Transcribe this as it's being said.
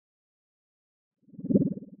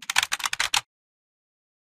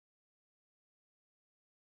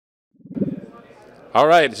All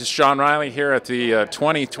right, this is Sean Riley here at the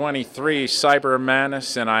 2023 Cyber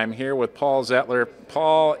Madness, and I'm here with Paul Zettler.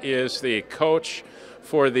 Paul is the coach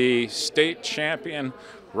for the state champion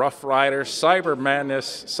Rough Rider Cyber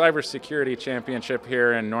Madness Cybersecurity Championship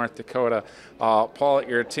here in North Dakota. Paul,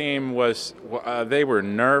 your team was, they were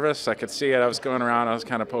nervous. I could see it. I was going around, I was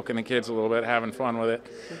kind of poking the kids a little bit, having fun with it,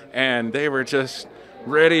 and they were just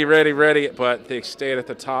ready, but they stayed at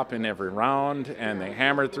the top in every round, and they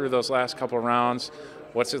hammered through those last couple of rounds.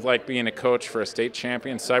 What's it like being a coach for a state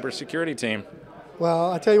champion cybersecurity team?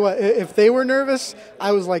 Well, I tell you what, if they were nervous,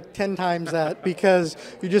 I was like 10 times that, because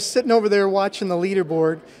you're just sitting over there watching the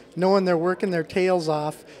leaderboard, knowing they're working their tails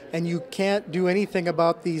off, and you can't do anything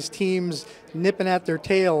about these teams nipping at their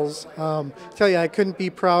tails. Tell you, I couldn't be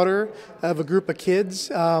prouder of a group of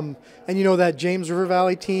kids. And you know that James River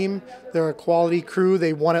Valley team, they're a quality crew.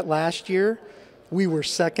 They won it last year. We were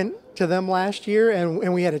second to them last year,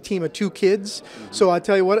 and we had a team of 2 kids. So I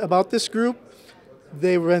tell you what, about this group,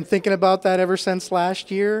 they've been thinking about that ever since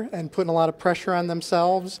last year and putting a lot of pressure on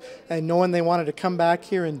themselves and knowing they wanted to come back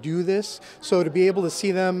here and do this. So to be able to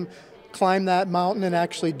see them climb that mountain and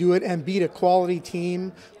actually do it and beat a quality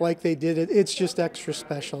team like they did, it's just extra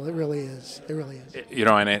special. It really is. It really is. You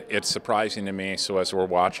know, and it's surprising to me. So as we're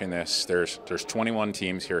watching this, there's 21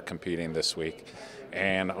 teams here competing this week.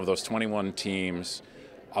 And of those 21 teams,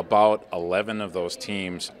 about 11 of those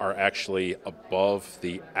teams are actually above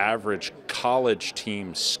the average college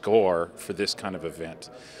team score for this kind of event.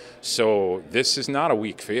 So this is not a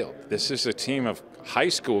weak field. This is a team of high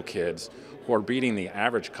school kids who are beating the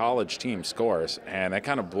average college team scores, and that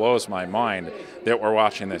kind of blows my mind that we're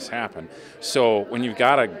watching this happen. So when you've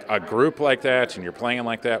got a group like that and you're playing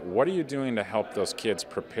like that, what are you doing to help those kids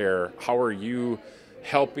prepare? How are you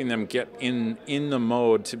helping them get in the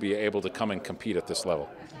mode to be able to come and compete at this level?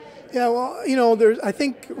 Yeah, well, you know, I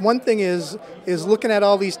think one thing is looking at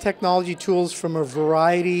all these technology tools from a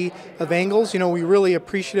variety of angles. You know, we're really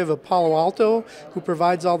appreciative of Palo Alto, who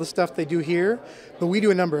provides all the stuff they do here, but we do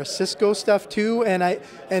a number of Cisco stuff too, and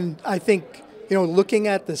I think, you know, looking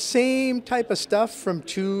at the same type of stuff from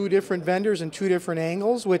 2 different vendors and 2 different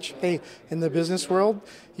angles, which, hey, in the business world,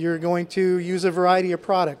 you're going to use a variety of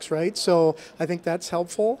products, right? So I think that's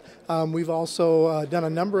helpful. We've also done a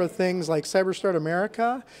number of things like CyberStart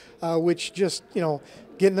America, which just, you know,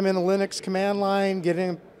 getting them in a Linux command line,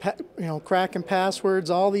 getting, you know, cracking passwords,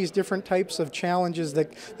 all these different types of challenges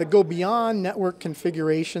that go beyond network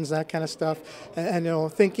configurations, that kind of stuff, and you know,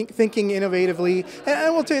 thinking innovatively. And I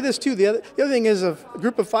will tell you this too, the other thing is, a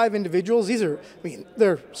group of 5 individuals,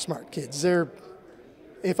 they're smart kids.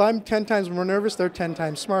 If I'm 10 times more nervous, they're 10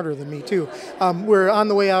 times smarter than me too. We're on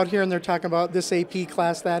the way out here and they're talking about this AP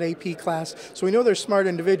class, that AP class. So we know they're smart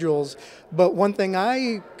individuals, but one thing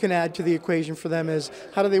I can add to the equation for them is,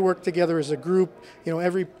 how do they work together as a group? You know,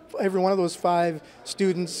 every one of those 5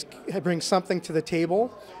 students brings something to the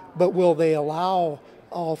table, but will they allow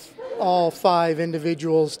all 5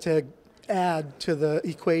 individuals to add to the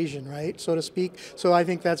equation, right, so to speak? So I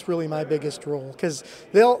think that's really my biggest role, because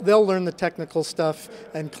they'll learn the technical stuff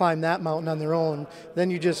and climb that mountain on their own. Then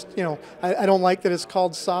you just, you know, I don't like that it's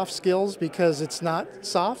called soft skills, because it's not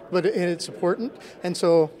soft, but it's important, and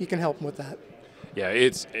so you can help them with that. Yeah,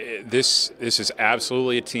 this is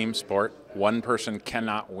absolutely a team sport. One person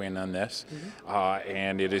cannot win on this,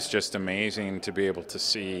 and it is just amazing to be able to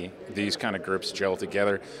see these kind of groups gel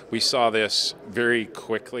together. We saw this very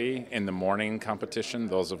quickly in the morning competition,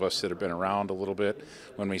 those of us that have been around a little bit,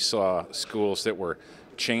 when we saw schools that were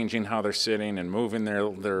changing how they're sitting and moving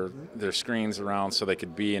their screens around so they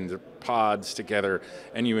could be in the pods together,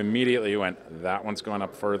 and you immediately went, that one's going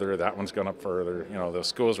up further, that one's going up further. You know, the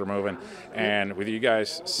schools were moving. And with you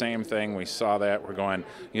guys, same thing. We saw that. We're going,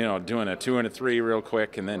 you know, doing a 2 and a 3 real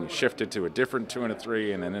quick, and then you shifted to a different 2 and a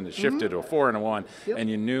 3, and then it shifted to a 4 and a 1, and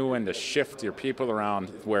you knew when to shift your people around,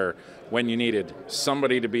 where when you needed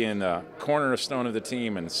somebody to be in the cornerstone of the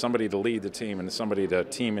team and somebody to lead the team and somebody to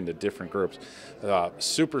team into different groups.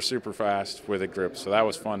 Super fast with a group, so that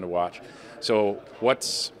was fun to watch. So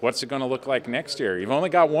what's it going to look like next year? You've only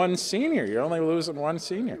got 1 senior. You're only losing 1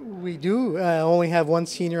 senior. We do only have 1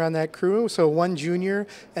 senior on that crew, so 1 junior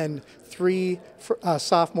and 3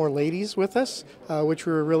 sophomore ladies with us, which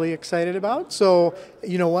we're really excited about. So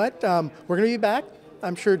you know what? We're going to be back.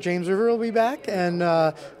 I'm sure James River will be back, and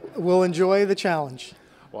we'll enjoy the challenge.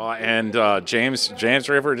 Well, and James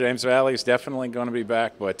River, James Valley is definitely going to be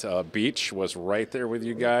back, but Beach was right there with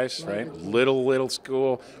you guys, right? Little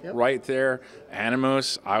school, right there.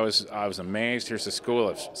 Animos, I was amazed. Here's a school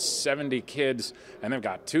of 70 kids, and they've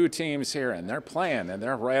got 2 teams here, and they're playing, and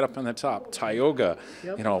they're right up on the top. Tioga,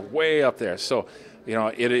 you know, way up there. So you know,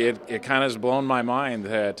 it kind of has blown my mind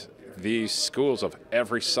that these schools of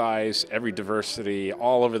every size, every diversity,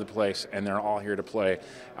 all over the place, and they're all here to play.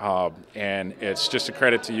 And it's just a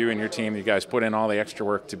credit to you and your team. You guys put in all the extra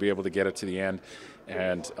work to be able to get it to the end.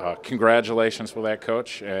 And congratulations for that,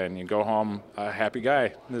 Coach. And you go home a happy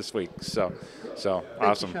guy this week. So awesome.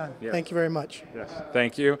 Thank you, Sean. Yes. Thank you very much. Yes,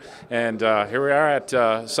 thank you. And here we are at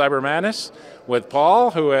Cyber Madness with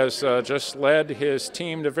Paul, who has just led his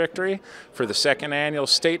team to victory for the second annual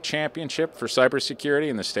state championship for cybersecurity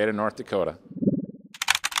in the state of North Dakota.